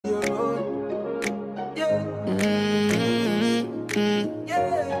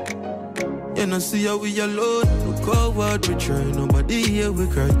no see how we alone. Look how hard we try, nobody here we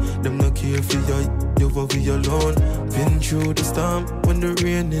cry. Them no care for you for we alone. Been through the storm when the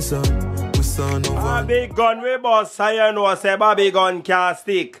rain is on. We saw no one. Bobby gun we boss, I know say Bobby gun can't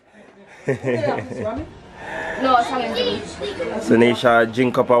stick. No, sorry. So Nisha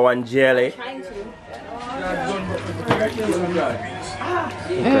drink up a one jelly.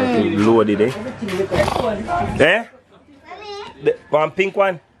 Loaded, eh? Eh? The one pink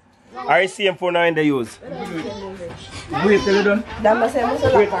one? Are you seeing for now in the use? Wait till you done.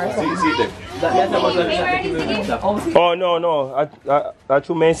 Oh no. I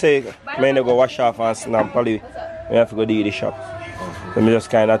two men say men go wash off and snap probably we have to go do the shop. Let me just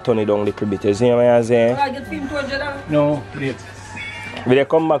kinda turn it down a little bit. You see what I'm saying? No, wait. Will they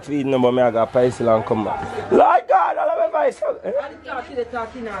come back for eating but I got price and come back. Lord God, I love advice.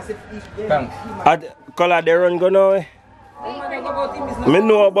 Thanks. Color they run go now. Eh? Me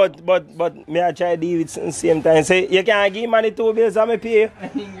know but me I try to deal with it at the same time. Say you can't give money 2 bills and me pay.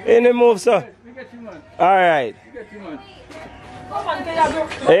 Any move so? Alright.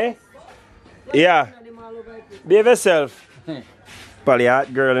 Eh? Yeah. Behave yourself. Probably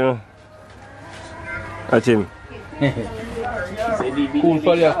hot girl, you know. Watch him. Cool,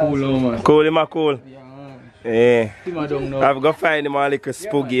 probably cool, man. Cool, him a cool. Yeah. Yeah. I've got to find him a little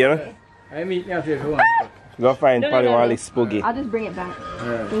spooky, you know. I meet you if you want. Go find probably one little spooky. I'll just bring it back.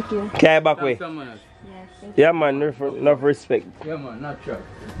 Thank you. Carry back way. Yes, thank you. Yeah, man, enough respect. Yeah, man, not sure.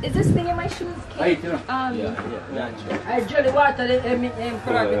 Is this thing in my shoes? Yeah. I jelly water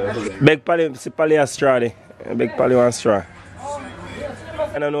Big Pally, see Pally a straw there. Big Pally one straw.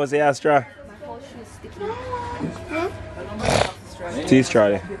 I don't know, say a straw. My whole shoe is sticky. See straw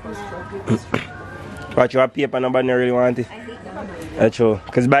there. Watch your paper, nobody really want it. I hate them. That's true.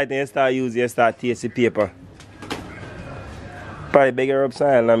 Because by the time you start using, you start taste the paper. Probably bigger up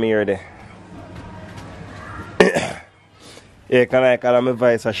sign on me here there. Yeah, can I call my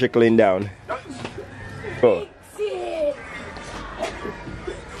voice are trickling down? Oh.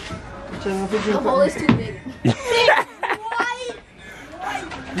 The hole is too big.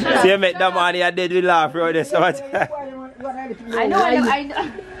 See, you make that money, I did we laugh around this so much. I know.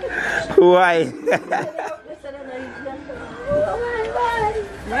 Why?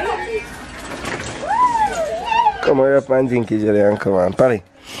 Come on up and drink it, Jelly, and come on, Pally.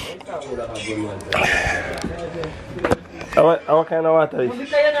 What kind of water is it?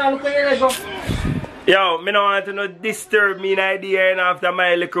 Yo, me don't want to no disturb me in idea after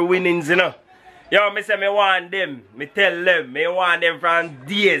my little winnings, you know. Yo, me say me want them. Me tell them. Me want them from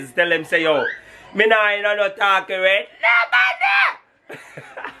days. Tell them say, yo, me nah you know no talking with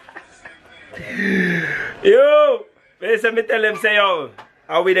nobody. Yo, me tell them say, yo,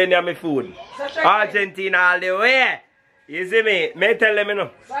 how we done my food? Argentina all the way. You see me? Me tell them, you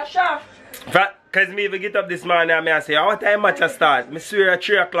know. Because me even get up this morning and I say, how time match I start? I swear at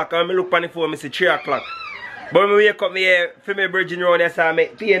 3 o'clock and I look on the phone and I say 3 o'clock. But when I wake up here, for me bridging round, I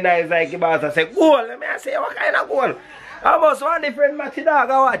say, pay nice like the boss. I say, goal. I say, what kind of goal? I must one different match dog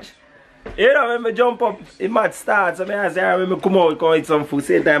I watch. You know, when I jump up, the match starts. So I say, when I come out, go eat some food.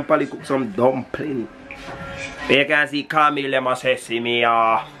 Same time, probably cook some dumpling. You can see Camille must say me,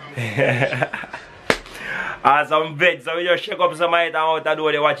 and some veg, so we just shake up some item out the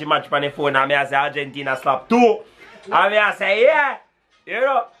door, they watch the match on the phone, and I say Argentina slap 2. And I say, yeah. You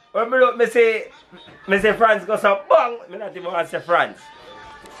know, when me look, me say France goes up, bang. I not even want to say France.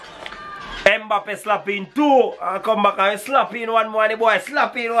 Mbappe slapping 2, and come back and slapping one more, and the boy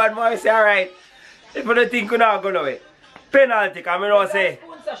slapping one more. I say, alright. If you don't think you know go away. Penalty, because I know say,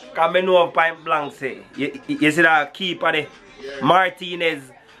 because I know point blank say. You see that keeper there,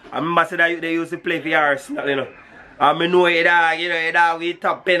 Martinez. I remember that they used to play for Arsenal, you know. And I know a dog, you know, a dog with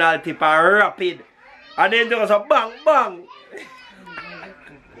top penalty for rapid. And then there was a bang, bang.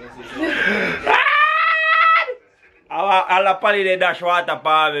 I'll probably they dash water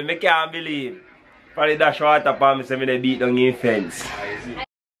for me. I can't believe. Probably dash water for me so they beat down the fence.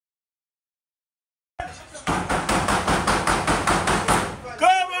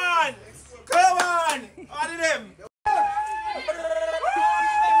 Come on! Come on! All of them!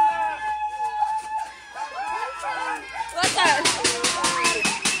 What's that?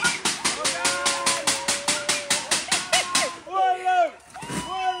 Why are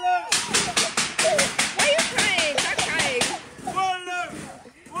you crying? Stop crying.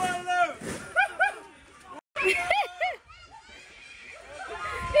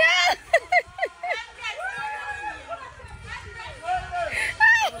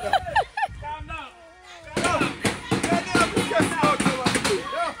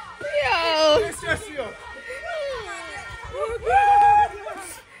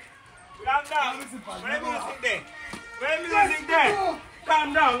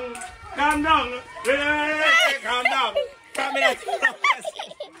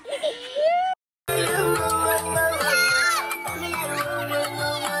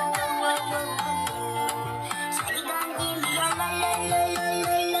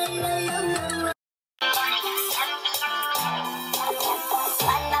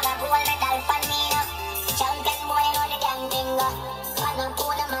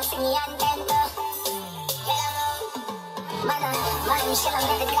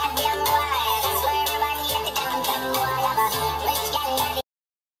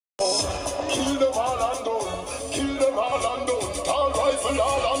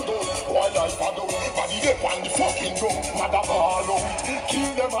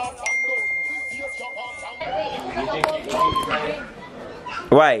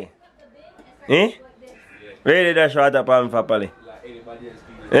 Why? Eh? Really that shot up on properly?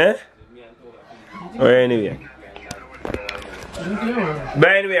 Eh? Or anyway.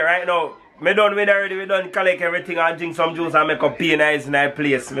 But anyway, right now, me done with already, we done collect everything and drink some juice and make up pay nice in our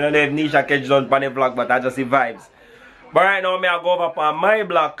place. I don't know if Nisha catch done on the vlog, but I just see vibes. But right now, I go over on my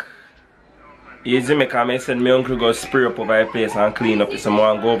block. You see me come and send my uncle go spray up over the place and clean up. If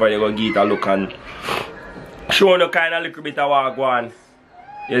someone go over there, go give it a look and show you kind of little bit of what go on.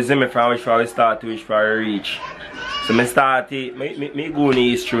 You see me from which far we start to which far we reach. So I start it, me go in the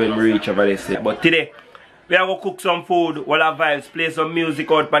history and reach over there. But today, we are going to cook some food, while our vibes, play some music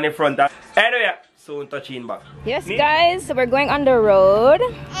out on the front. Anyway, soon touching back. Yes, guys, so we're going on the road.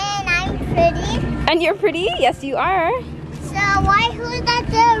 And I'm pretty. And you're pretty? Yes, you are. So why who got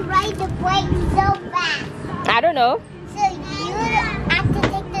to ride the bike so fast? I don't know. So you have to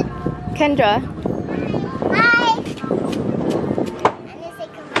take the... Kendra. Hi. I'm gonna say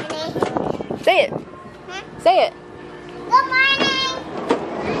good morning. Say it. Huh? Say it. Good morning.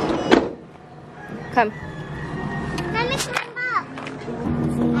 Come. Let me come up.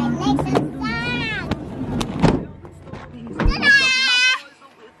 I like the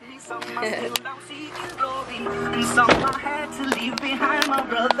sound.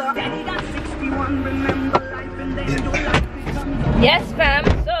 Yes, fam.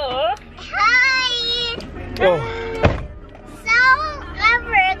 So. Hi. Oh. So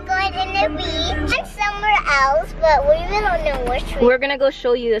we're going to NEWBY and somewhere else, but we really don't know which one. We're gonna go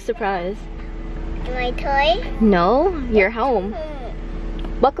show you the surprise. My toy? No, you're home.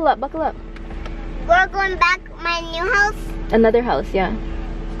 Buckle up, buckle up. We're going back my new house. Another house, yeah.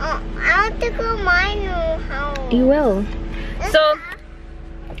 Oh, I want to go my new house. You will. So,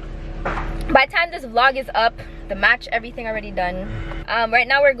 by the time this vlog is up, the match, everything already done. Right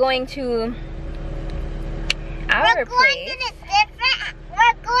now we're going to our place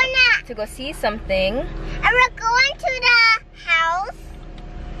We're going to go see something. and we're going to the house.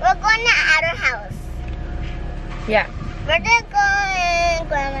 We're going to our house. Yeah. We're gonna go in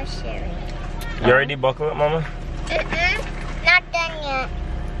Grandma Sherry. You already buckled up, mama? Not done yet.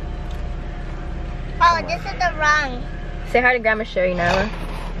 Oh, this is the wrong. Say hi to Grandma Sherry, Nyla.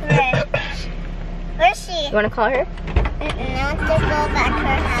 Where? Where's she? You want to call her? I want to go back to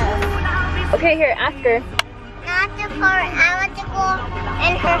her house. Okay, here, ask her. Not the part. I want to go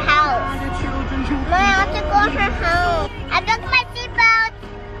in her house. Mom, I want to go in her house. I took my seatbelt.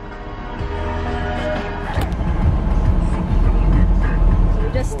 So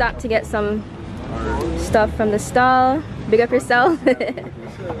we just stopped to get some stuff from the stall. Big up yourself. Yeah.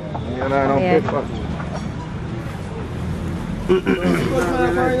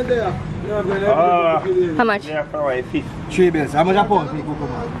 How much? Yeah, for a fit. 3 bills. How much I put?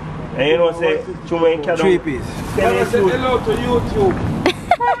 And you know, say, Jamaica don't... 3 piece. Hello to YouTube.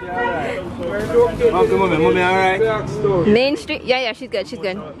 Mommy, alright? Main Street? Yeah, she's good, she's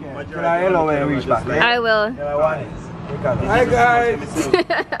good. Hello when you reach back. I will. Hi guys.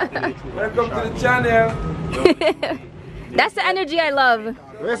 Welcome to the channel. That's the energy I love.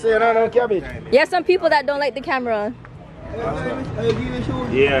 You have some people that don't like the camera.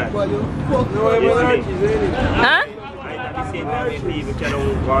 Yeah. Huh?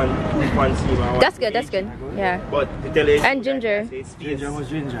 That's good, That's that's good. Yeah. But to tell you, And ginger. Ginger was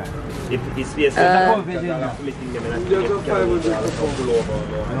ginger. It's space.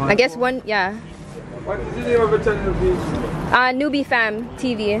 I guess one, yeah. What is the name of the channel, please? newbyfamtv. Hi,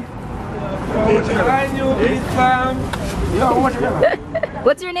 Newby fam.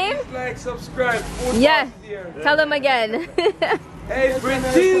 What's your name? Like, subscribe. Yeah. Tell them again. Hey,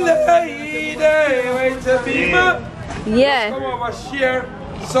 pretty lady, wait to be my. Yeah. Come over, share,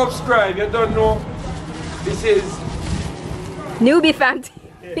 subscribe. You don't know. This is newbyfamtv.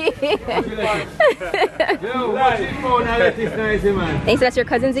 Thanks, that's your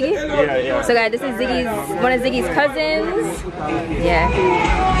cousin Ziggy? Yeah. So guys, this is Ziggy's, one of Ziggy's cousins. Yeah.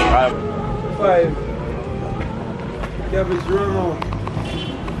 5. Cabbage run.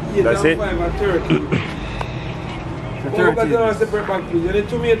 That's it. 5 and 30. Separate back, please. You need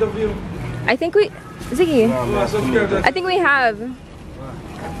tomato of you. I think we, Ziggy, Subscribe. I think we have.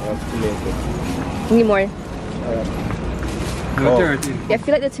 Need more. Yeah, I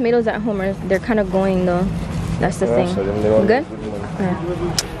feel like the tomatoes at home they're kind of going though. That's the thing. So Good? Yeah.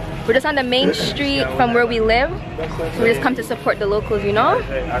 We're just on the main street from where we live. So we just come to support the locals, you know?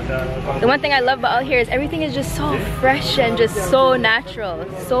 The one thing I love about out here is everything is just so fresh and just so natural.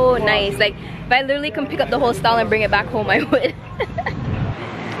 So nice. Like, if I literally can pick up the whole stall and bring it back home, I would.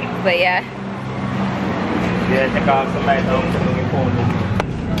 But yeah.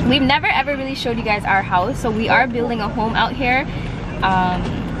 We've never ever really showed you guys our house. So we are building a home out here.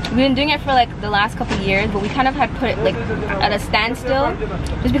 We've been doing it for like the last couple of years, but we kind of had put it like at a standstill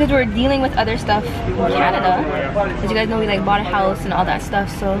just because we were dealing with other stuff in Canada. As you guys know, we like bought a house and all that stuff.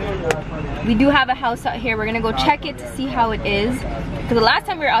 So we do have a house out here. We're gonna go check it to see how it is. Because the last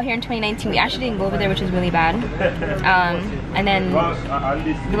time we were out here in 2019, we actually didn't go over there, which is really bad. And then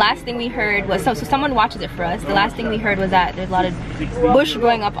the last thing we heard was, so someone watches it for us. The last thing we heard was that there's a lot of bush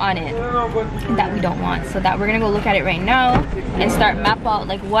growing up on it that we don't want. So that we're gonna go look at it right now and start map out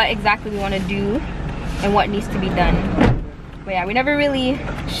like what exactly we want to do and what needs to be done. But yeah, we never really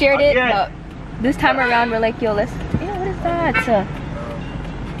shared it, but this time around we're like, yo, let's, you know, what is that?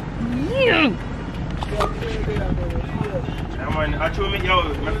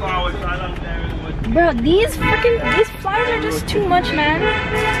 Bro, these flies are just too much, man.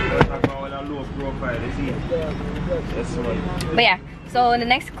 But yeah, so in the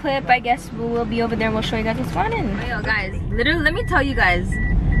next clip, I guess we'll be over there and we'll show you guys what's going on. Yo guys, literally, let me tell you guys,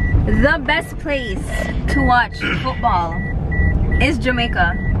 the best place to watch football is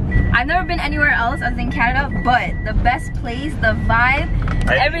Jamaica. I've never been anywhere else other than Canada, but the best place, the vibe,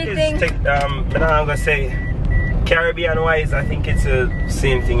 everything. I'm gonna say Caribbean wise, I think it's the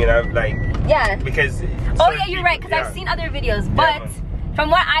same thing, you know, like, yeah, because oh yeah, you're right, because I've seen other videos, but from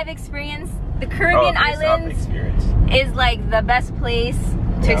what I've experienced, the Caribbean islands is like the best place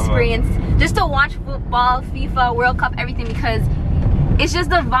to experience, just to watch football, FIFA, World Cup, everything, because it's just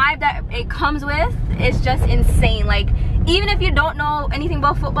the vibe that it comes with. It's just insane. Like, even if you don't know anything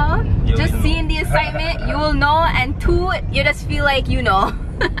about football, just seeing the excitement, you will know, and two, you just feel like you know.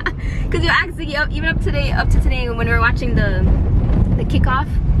 Because you ask Ziggy, even up to today when we were watching the kickoff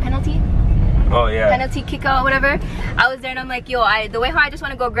penalty. Oh yeah. Penalty kickoff, whatever. I was there and I'm like, yo, the way how I just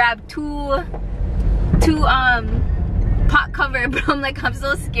want to go grab two pot cover, but I'm like, I'm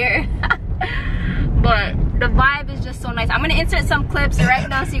so scared. But the vibe is just so nice. I'm gonna insert some clips right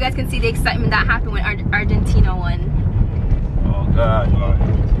now so you guys can see the excitement that happened when Argentina won. Oh God,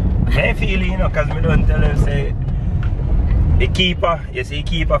 man. I feel, you know, because me don't tell them, say, the keeper, you see,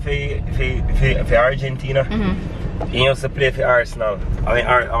 keeper for Argentina. He used to play for Arsenal. I mean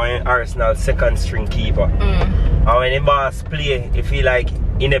Arsenal second string keeper. And when the boss play, you feel like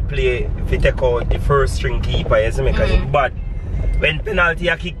in a play, if you take out the first string keeper, you see me, because it's bad. When penalty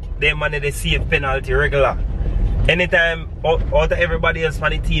a kick, they man they save penalty regular. Anytime out of everybody else on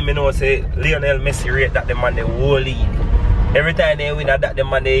the team, you know, say Lionel Messi rate that the man the whole league. Every time they win that the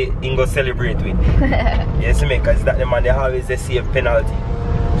man they go celebrate with. You see me, because that the man they always they save penalty.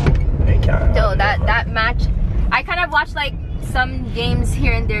 So that match, I kind of watched like some games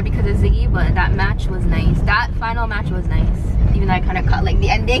here and there because of Ziggy, but that match was nice. That final match was nice. Even though I kind of cut like the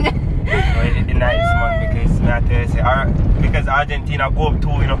ending. Well, it's nice, man, because Argentina go up 2,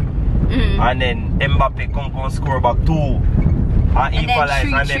 you know, and then Mbappe come score back 2 and equalize,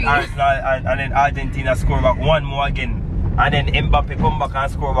 and then Arsenal and then Argentina score back 1 more again, and then Mbappe come back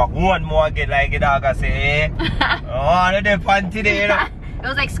and score back 1 more again, like the dog I say, hey, oh, no, they panty there, you know. It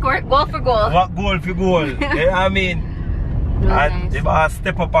was like score goal for goal. What goal for goal? You know what I mean? Really and nice. They boss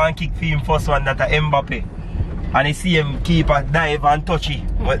step up and kick for him first one, that Mbappe. And he see him keep a dive and touch it.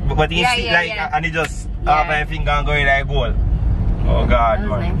 But he see like and he just have my finger and go in like goal. Oh God, that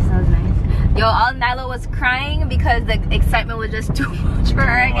was nice, that was nice. Yo, all Nyla was crying because the excitement was just too much for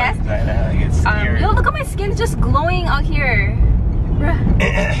her, I guess. Yo, look at my skin's just glowing out here.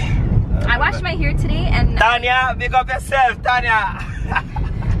 I washed my hair today and Tanya, big up yourself, Tanya.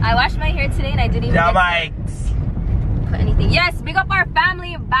 I washed my hair today and I didn't even put anything. Yes, big up our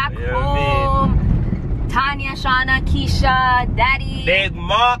family back home. Tanya, Shauna, Keisha, Daddy, Big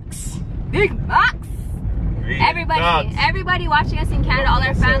Mox, everybody watching us in Canada, all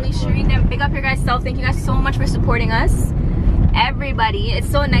our family, Shireen, them, big up your guys' self. Thank you guys so much for supporting us. Everybody, it's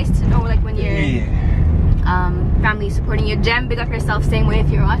so nice to know like when your family is supporting you. Jem, big up yourself, same way if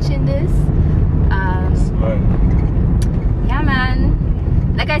you're watching this. Yeah,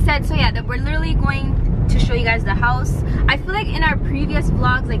 man. Like I said, so yeah, we're literally going to show you guys the house. I feel like in our previous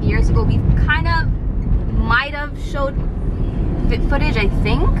vlogs, like years ago, we kind of might have showed footage, I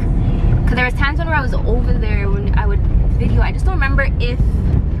think, because there was times when I was over there when I would video. I just don't remember if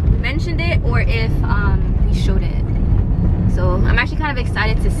we mentioned it or if we showed it. So I'm actually kind of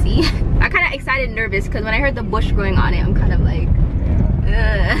excited to see. I'm kind of excited and nervous because when I heard the bush growing on it, I'm kind of like,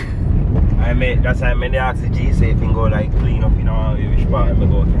 I made that's why I made the ask the G say if you go like clean up, you know, which part I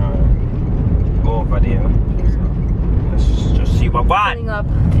go over there. So, just see what bad. Cleaning up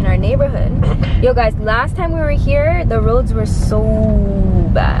in our neighborhood. Yo guys, last time we were here, the roads were so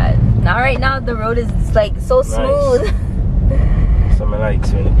bad. Now right now the road is like so smooth. Nice. So I like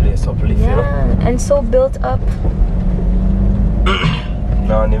when the place uplift, you know? And so built up.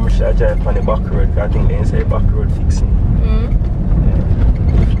 No, I should drive on the back road. I think they inside back road fixing.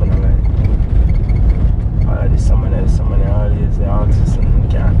 There's someone else, someone always the axis and you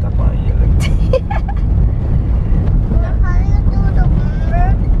can't tap on yellow. How do you do the number?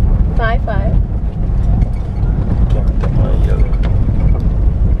 5-5. Can't tap on yellow.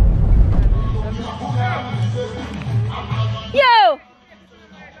 Yo!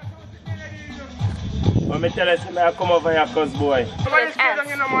 Let me tell you something, I come over here cause boy. So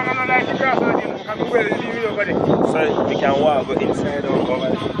we can walk go inside or over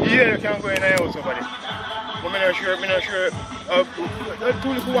there. Yeah, you can go in the house over there. But I'm not sure. Too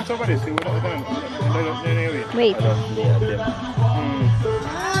little water over there. Wait. Oh,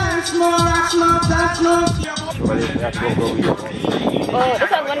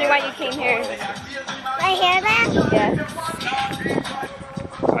 that's why I was wondering why you came here. I hear that? Yeah.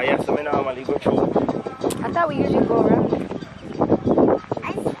 I have to normally go through. I thought we usually go around.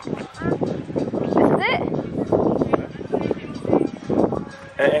 This is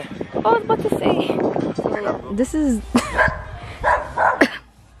it? Oh, I was about to say. This is... Do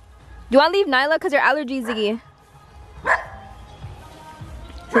you want to leave Nyla? Because her allergies, Ziggy.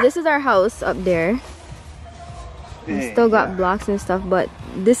 So this is our house up there. We still got blocks and stuff, but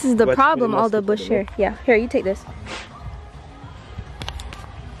this is the problem, all the bush here. Yeah, here, you take this.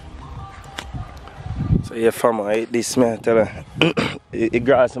 So yeah, farmer, I eat this, man, tell her. It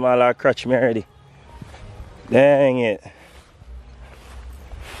grass my like crutch me already. Dang it.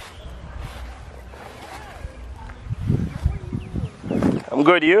 I'm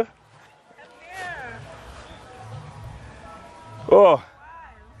good, you? Oh,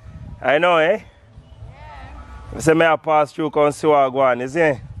 I know, eh? Yeah. So may I pass through and see what I go on, is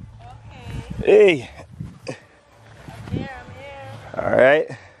it? Okay. Hey. I'm here. All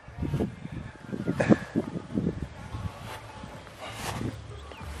right.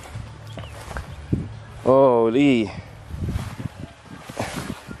 Holy.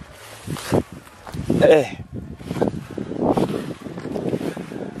 Hey.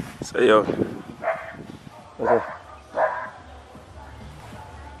 So yo. Okay.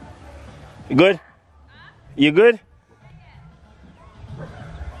 You good? You good?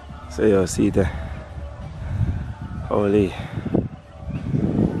 So yo, see there. Holy.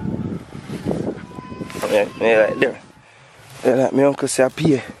 Yeah, like there. Yeah, like my uncle say up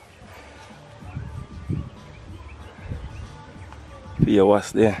here. Yeah,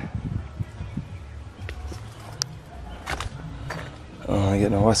 what's there? Oh, I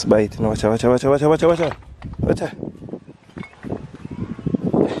get no what's biting. Watch out.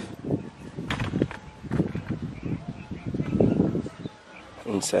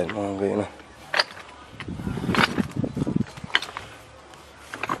 Inside mango, you know.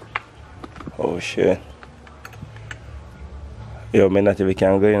 Oh shit. Yo, me not even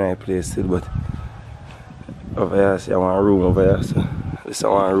can go in a place still, but over here, see, I want a room over here, so this is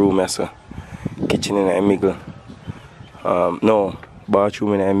one room here, so kitchen in a middle. No,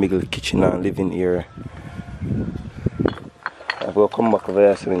 bathroom in a middle, kitchen and living area. I've got to come back over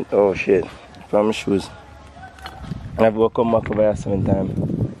here 7 times. Oh shit, from my shoes. I've got to come back over here 7 times.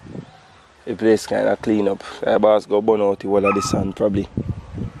 The place kind of clean up. The boss go burn out the wall of the sun probably.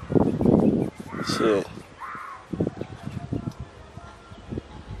 Shit.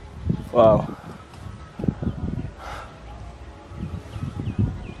 Wow.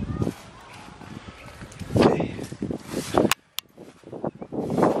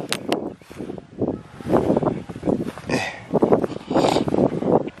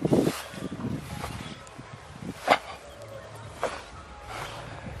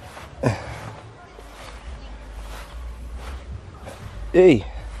 Hey.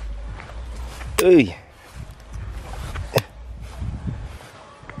 Hey.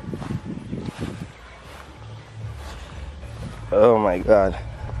 Oh my God.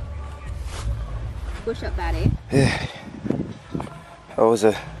 Push up bad, eh? Yeah. That was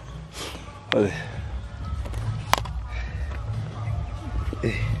a...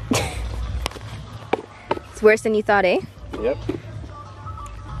 It's worse than you thought, eh? Yep.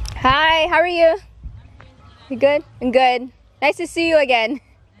 Hi, how are you? You good? I'm good. Nice to see you again.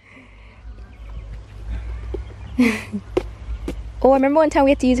 Oh, I remember one time we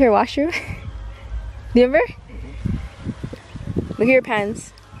had to use her washroom. Do you remember? Look at your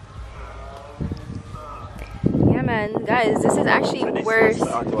pants. Yeah, man, guys, this is actually worse.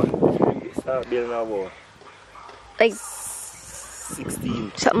 Like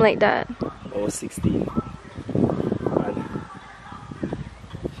 16. something like that. Oh, 16.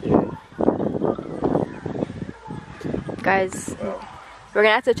 Guys, we're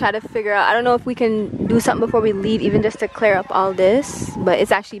gonna have to try to figure out. I don't know if we can do something before we leave, even just to clear up all this. But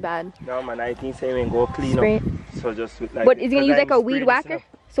it's actually bad. No, man, I think say we go clean Spray. up. So just with like. What is he gonna use, like a weed whacker?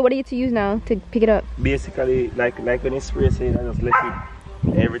 So what are you to use now to pick it up? Basically, like when you spray, say I just let it.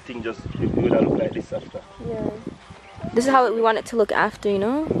 Everything just it will look like this after. Yeah. This is how we want it to look after, you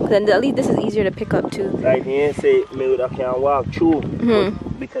know. Then at least this is easier to pick up too. Like you say, me I can walk through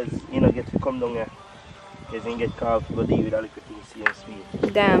because you know get to come down here. You can get caught for the with a little thing, see and sweet.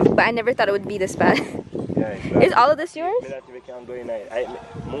 Damn, but I never thought it would be this bad. Yeah, exactly. Is all of this yours? We can go in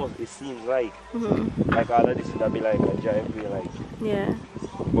most it seems like all of this would be like a driveway, like. Yeah.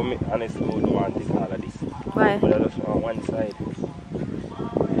 But me honestly would want it all of this. Why? But I just want one side.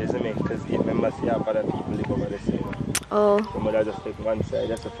 You see me? Because if members see how other people live over the side. Oh. But I just take one side,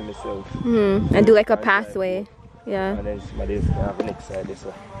 that's for myself. And do like a pathway. Yeah. And then somebody else can have the next side.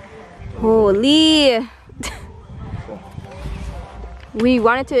 So. Holy. We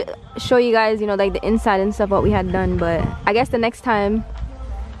wanted to show you guys, you know, like the inside and stuff, what we had done, but I guess the next time,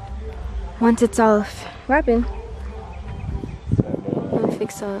 once it's all wrapping, we'll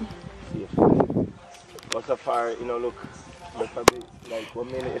fix up. But so far, you know, look, probably like 1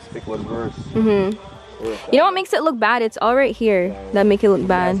 minute expect one verse. You know what makes it look bad? It's all right here that make it look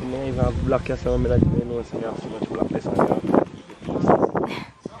bad.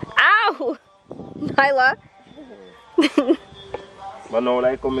 Ow! Nyla. But now,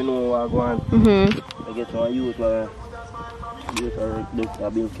 like, come know I go on. I get to youth where I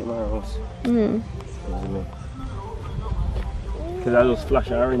build my house. Because I just flash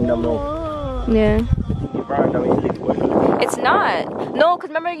and ring them now. Yeah. It's not. No, because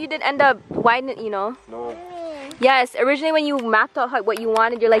remember you did end up widening, you know? No. Yes, originally when you mapped out what you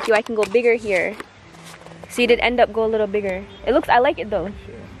wanted, you're like, yo, I can go bigger here. So you did end up go a little bigger. It looks, I like it though.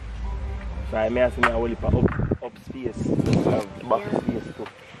 Sure. So I may have to up space. Back space too.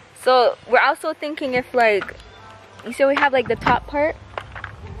 So we're also thinking if like, you see we have like the top part.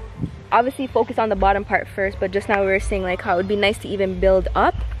 Obviously focus on the bottom part first, but just now we were saying like how it would be nice to even build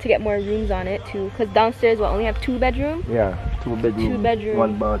up to get more rooms on it too. Because downstairs we'll only have 2 bedrooms. Yeah, 2 bedrooms. 2 bedrooms.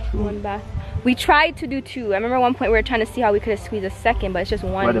 1 bathroom. 1 bath. We tried to do 2. I remember at one point we were trying to see how we could have squeezed a second, but it's just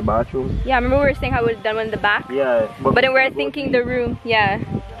 1. What, the bathroom? Yeah, I remember we were saying how we would have done one in the back. Yeah. But then we were thinking the room, yeah.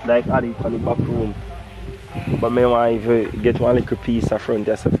 Like add it on the back room. But me want to get one little piece of front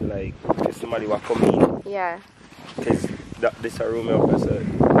just to feel like if somebody will come in. Yeah. Because this a room up as a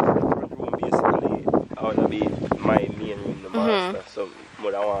front room basically I want to be my main room, the master. So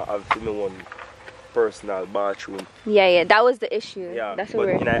but I want to have me one personal bathroom. Yeah, that was the issue. Yeah, that's what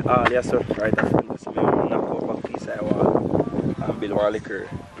we're. But in all yes, right at front, so me want to knock out back piece I want and build one liquor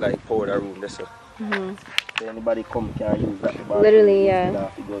like powder room. That's so. So anybody come can use that bathroom. Literally, yeah.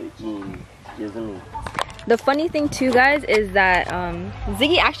 To go in, you see me? The funny thing too, guys, is that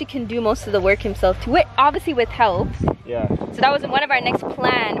Ziggy actually can do most of the work himself too, obviously with help. Yeah. So that was one of our next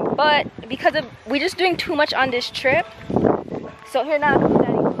plan, but because of we're just doing too much on this trip. So here now,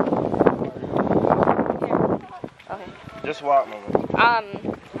 Daddy. Here. Okay. Just walk, man.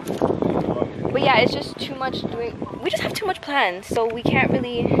 But yeah, it's just too much doing. We just have too much plans, so we can't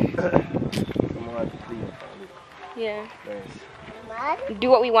really. Yeah. Nice. Do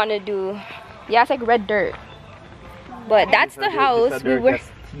what we want to do. Yeah, it's like red dirt. But that's the house we were.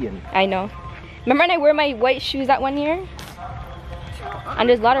 I know. Remember when I wore my white shoes that one year? And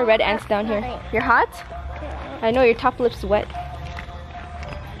there's a lot of red ants down here. You're hot? I know, your top lip's wet.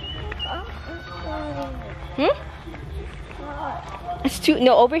 It's too,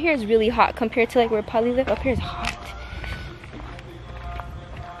 no, over here is really hot compared to like where Polly live. Up here is hot.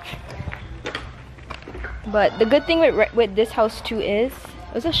 But the good thing with this house too is,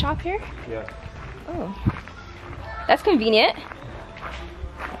 was a shop here? Yeah. Oh, that's convenient.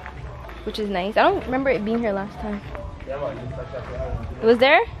 Which is nice. I don't remember it being here last time. It was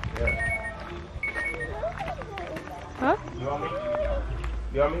there? Yeah. Huh? You want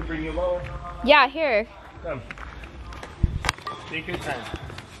me to bring you home? Yeah, here. Come. Take your time.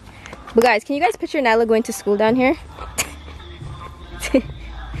 But guys, can you guys picture Nyla going to school down here? You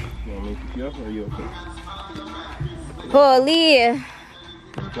want me to pick you up or are you okay? Holy.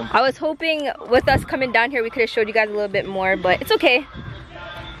 I was hoping with us coming down here we could have showed you guys a little bit more, but it's okay.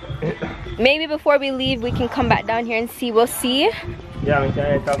 Maybe before we leave we can come back down here and see. We'll see. Yeah, we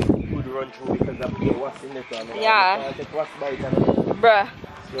can have food run through because of the what's in the car. Yeah. Bruh.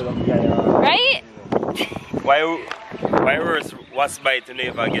 Right? Why worse was bite to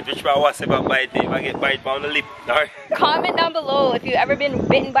never get? Which one was about bite if I get bite on the lip? No. Comment down below if you've ever been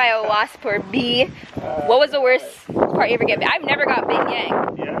bitten by a wasp or bee. What was the worst part you ever get bitten? I've never got bitten yet.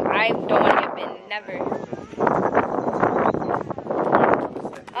 Yeah. I don't want to get bitten, never.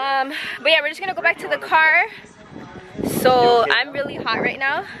 But yeah, we're just gonna go back to the car. So I'm really hot right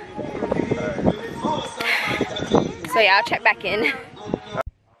now. So yeah, I'll check back in.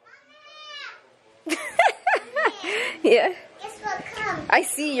 Yeah. Guess what comes? I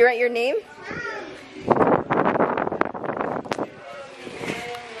see. You write your name?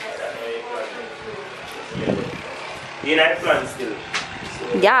 You like plan still?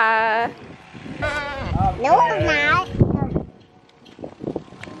 Yeah. No, I'm not.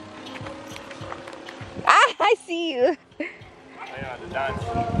 Ah, I see you. Yeah, the dance.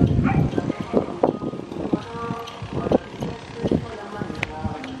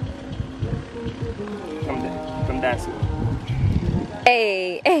 Come dance.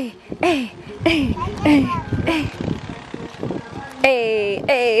 Hey, hey, hey, hey, hey, hey. Hey,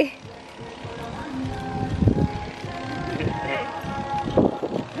 hey.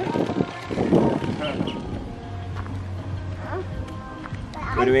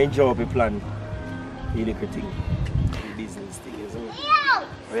 But we enjoy the plan. The little thing. The business thing, isn't it?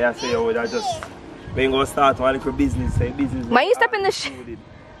 We are saying, oh, that just we ain't gonna start one little business, say business. Why you step in the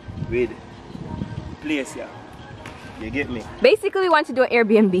with place, yeah. You get me? Basically, we want to do an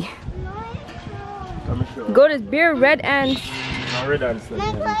Airbnb. Come sure. Go to Beer Red Ants. No, Red Ants.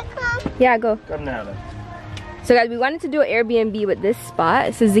 Yeah, go. Come now. So guys, we wanted to do an Airbnb with this spot.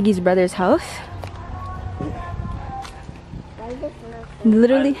 This is Ziggy's brother's house.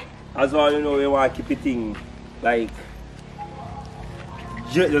 Literally. As well, you know, we want to keep it thing like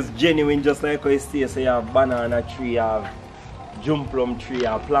just genuine, just like how you stay. So you have banana tree, you have jump plum tree, you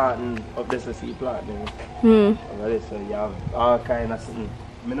have planting up there, so see planting. So you have all kind of something.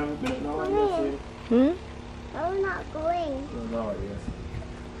 I don't know what you're saying. We're not going. No, yes.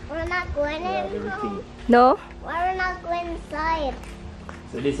 We're not going anymore. No? Why we're not going inside?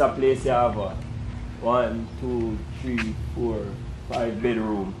 So this is a place you have 1, 2, 3, 4, 5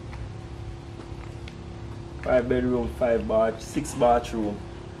 bedroom. 5 bedroom, 5 bath, 6 bathroom,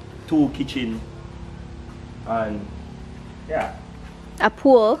 2 kitchen, and yeah. A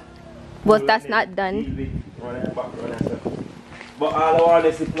pool. Well, that's not done. But all I want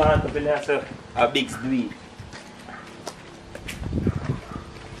is to plant up in there, so a big street.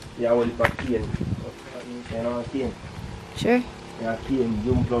 Yeah, only for cane. You know, cane. Sure. Yeah, cane,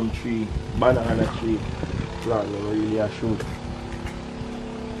 jump plum tree, banana tree, plant, you know, really a shoot.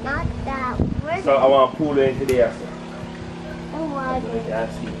 Not that. Where's So I want to pull into there, so. the water? You can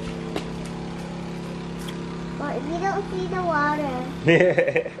see. But we don't see the water.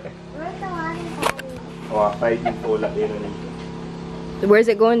 Where's the water, Daddy? I want to fight you for that, you know. Where's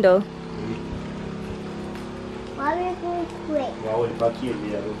it going though? Water is going quick. Yeah, only for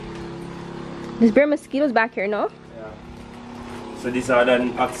cane, yeah. There's bare mosquitoes back here, no? Yeah. So this are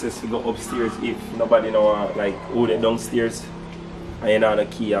then access to go upstairs if nobody know like hold it downstairs. And you know the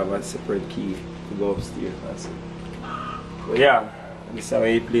key, you have a separate key to go upstairs. That's it. So yeah, this is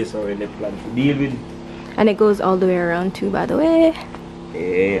a place where they plan to deal with. And it goes all the way around too, by the way.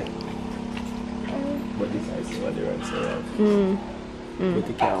 Yeah. But this is what they run so But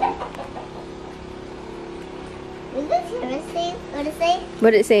the cow. Is this seriously? What did it say? What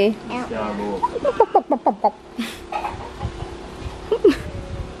did it say? Yeah,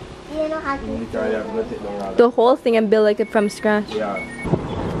 You know how to The whole thing and build like it from scratch. Yeah.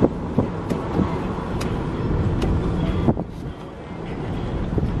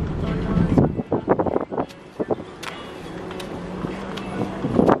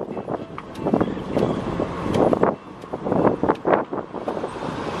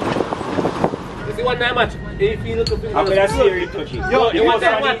 One time much. If you look at I'm gonna see you touch it. Yo, you want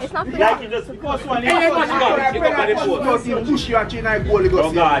that one? It's not Like you just because one. You got by the boat. Push you at China goal.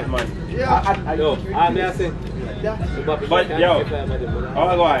 Oh God, man. Yo, may I say? But yo,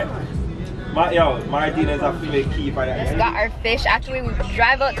 oh God. Martinez a fake keeper. Just got our fish. Actually, we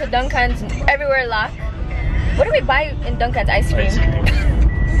drive out to Duncan's everywhere locked. What do we buy in Duncan's? Ice cream.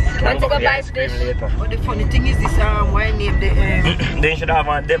 Want to go buy fish? But the funny thing is this wine name the They should have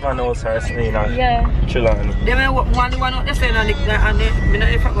a Devon house or something, you know. Yeah. Chill on. they may one out the side and me not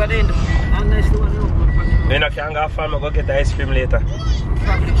if I go there and nice one You know, can go farm and go get the ice cream later.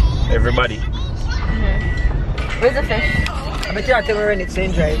 probably. Everybody. Where's the fish? bet you are telling me it's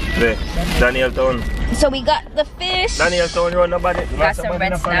same drive. Daniel Town. So we got the fish. Daniel Town run nobody. Got some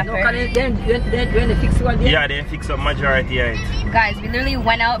red snapper. Then they fix one there? Yeah, they fix up majority of it. Guys, we literally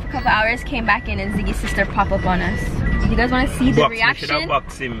went out for a couple hours, came back in, and Ziggy's sister popped up on us. You guys want to see the reaction?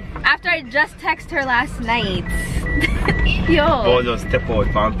 Box him. After I just texted her last night. Yo. Go just step out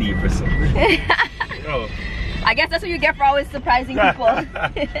from people. So. Yo. I guess that's what you get for always surprising people.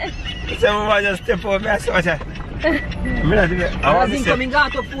 Someone just step out. I want to coming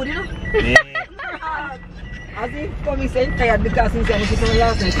out of food, you know? Yeah. As he coming saying tired because he's going to come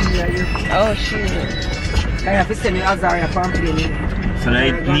last night. Oh shoot. I have to send me Azaria from playing. So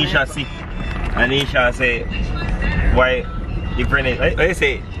then Nisha see. And Nisha say, why you bring it? What you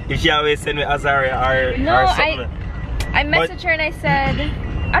say? If she always send me Azaria or something. I messaged her and I said,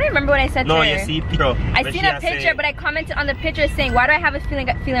 I don't remember what I said to her. No, you see picture. I seen a picture, but I commented on the picture saying, why do I have a feeling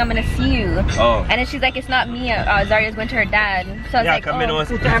I'm gonna see you? Oh. And then she's like, it's not me, Zaria's going to her dad. So I was like, oh. And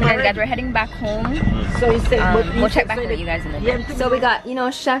then guys, we're heading back home. So he said, we'll check back with you guys in a bit. So we got, you know,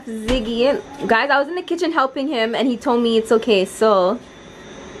 Chef Ziggy. Guys, I was in the kitchen helping him and he told me it's okay, so.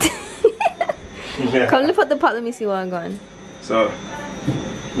 Come lift up the pot, let me see what I'm going. So,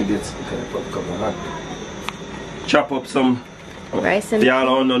 maybe it's chop up some rice and y'all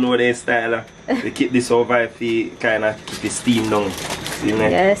don't know their style. They keep this over if you kind of keep it steam down. See me?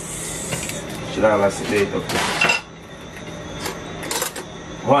 Yes. Should I last it up there?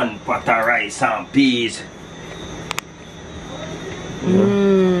 1 pot of rice and peas.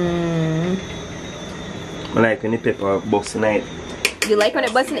 Mmm. I like when the pepper busts in it. You like when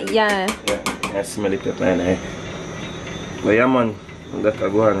it busts in it? Yeah. Yeah, I smell the pepper in it. But yeah man, that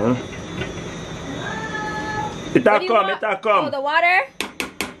go on, huh? It'll come. Oh, the water?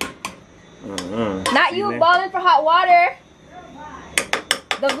 Not you balling for hot water.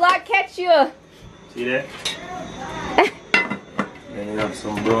 The vlog catch you. See there? Then you have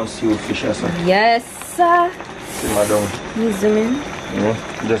some brown stew fish or something. Yes. Simmer down. You zoom in.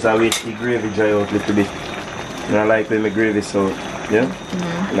 Yeah. Just wait the gravy dry out a little bit. And I like when my gravy so, yeah?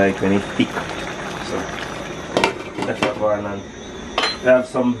 I like when it's thick. So, that's what going on. We have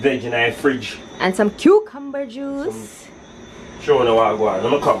some veg in our fridge. And some cucumber juice. Show no what I go on.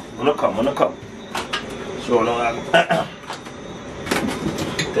 I'm gonna come. Show no what I go.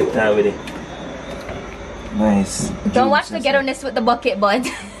 Take time with it. Nice. Don't watch the ghetto-ness with the bucket, bud.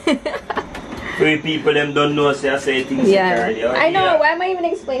 Three people them don't know say I say things already. I know, yeah. Why am I even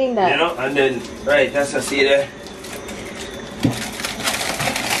explaining that? You know, and then right, that's a see there.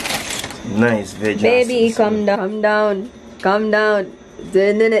 Nice veg. Baby, come down.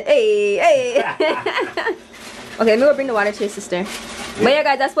 Hey. Okay, let me go bring the water to your sister. Yeah. But yeah,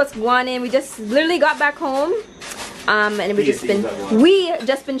 guys, that's what's going on. We just literally got back home, and we just been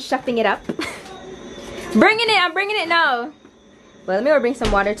chefing it up. I'm bringing it now. But let me go bring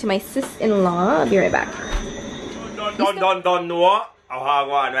some water to my sis-in-law. I'll be right back. Don't know. I'll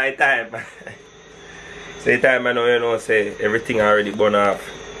go on right time. Say time I know, you know, say everything already burn off.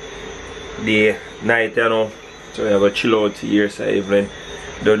 The night, you know. So we have a chill out here, so Evelyn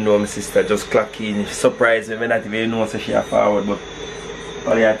don't know my sister just clock in. Surprise me, I not even know so she a forward, but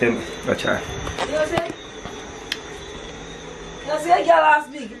all you tell me, watch her. You know say a girl last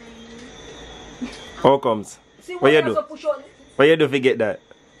big. How comes? What you do? Why you don't forget that?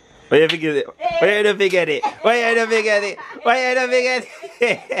 Why you forget it? Why you don't forget it? Why you don't forget it? Why you don't forget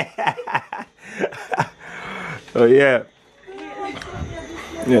it? Oh yeah.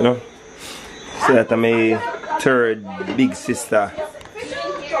 You know. So that's my third big sister.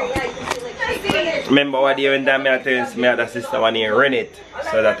 Remember what day when I tell you my other sister one named Renette.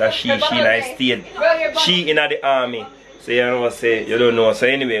 So that she and I stayed. She in the army. So you know say you don't know. So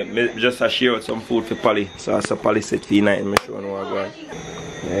anyway, me just share out some food for Polly. So I saw Polly set for night and me show no what going.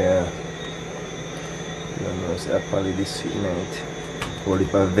 Yeah. You don't know say Polly this sweet night. Whole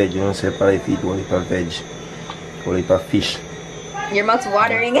heap of veg, you know say Polly feed whole heap of veg. Whole heap of fish. Your mouth's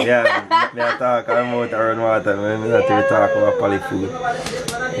watering. Yeah, me I talk, I'm out around water, man. Me not even talk about Polly food.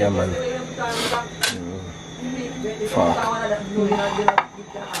 Yeah, man. Fuck.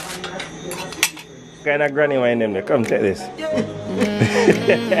 Kind of granny wine them there. Come take this.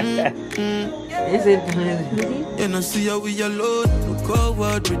 Is it? You know, see how we alone. Look how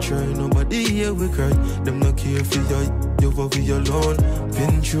hard we try. Nobody here we cry. Them not care for you for we alone.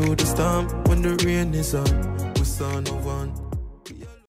 Been through the storm when the rain is on. We saw no one.